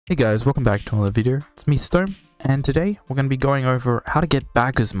Hey guys, welcome back to another video. It's me, Stone, and today we're going to be going over how to get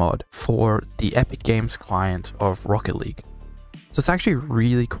Bakkesmod for the Epic Games client of Rocket League. So it's actually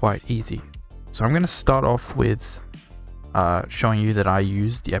really quite easy. So I'm going to start off with showing you that I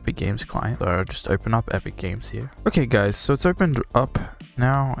use the Epic Games client. So I'll just open up Epic Games here. Okay guys, so it's opened up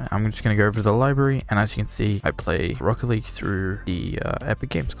now. I'm just going to go over to the library, and as you can see, I play Rocket League through the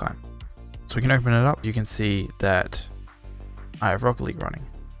Epic Games client. So we can open it up. You can see that I have Rocket League running.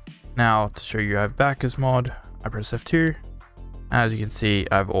 Now, to show you I have Bakkesmod, I press F2, and as you can see,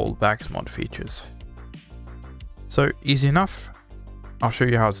 I have all Bakkesmod features. So, easy enough. I'll show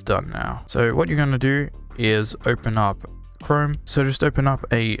you how it's done now. So, what you're going to do is open up Chrome. So, just open up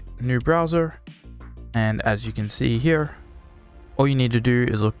a new browser, and as you can see here, all you need to do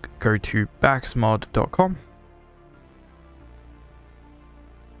is go to bakkesmod.com.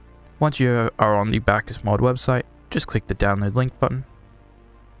 Once you are on the Bakkesmod website, just click the download link button.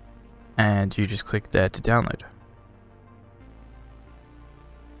 And you just click there to download.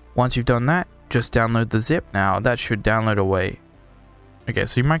 Once you've done that, just download the zip. Now that should download away. Okay,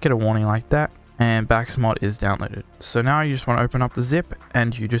 so you might get a warning like that, and Bakkesmod is downloaded. So now you just want to open up the zip,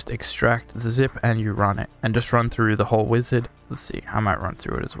 and you just extract the zip and you run it, and just run through the whole wizard. Let's see, I might run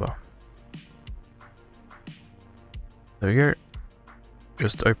through it as well. There we go.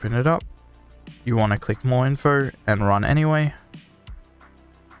 Just open it up. You want to click more info and run anyway.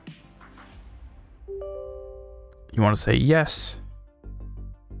 You want to say yes,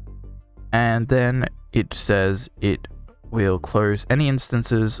 and then it says it will close any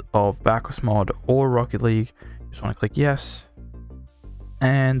instances of Bakkesmod or Rocket League. You just want to click yes,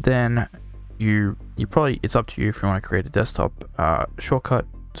 and then you probably, it's up to you if you want to create a desktop shortcut.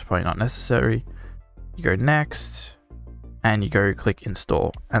 It's probably not necessary. You go next, and you go click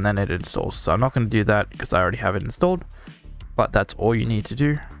install, and then it installs. So I'm not going to do that because I already have it installed, but that's all you need to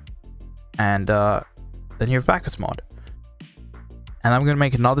do. And then you have Bakkesmod. And I'm going to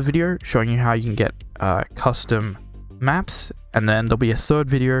make another video showing you how you can get custom maps, and then there'll be a third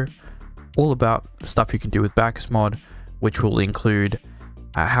video all about stuff you can do with Bakkesmod, which will include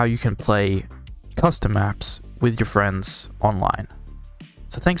how you can play custom maps with your friends online.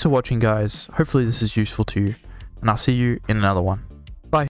 So thanks for watching guys, hopefully this is useful to you, and I'll see you in another one.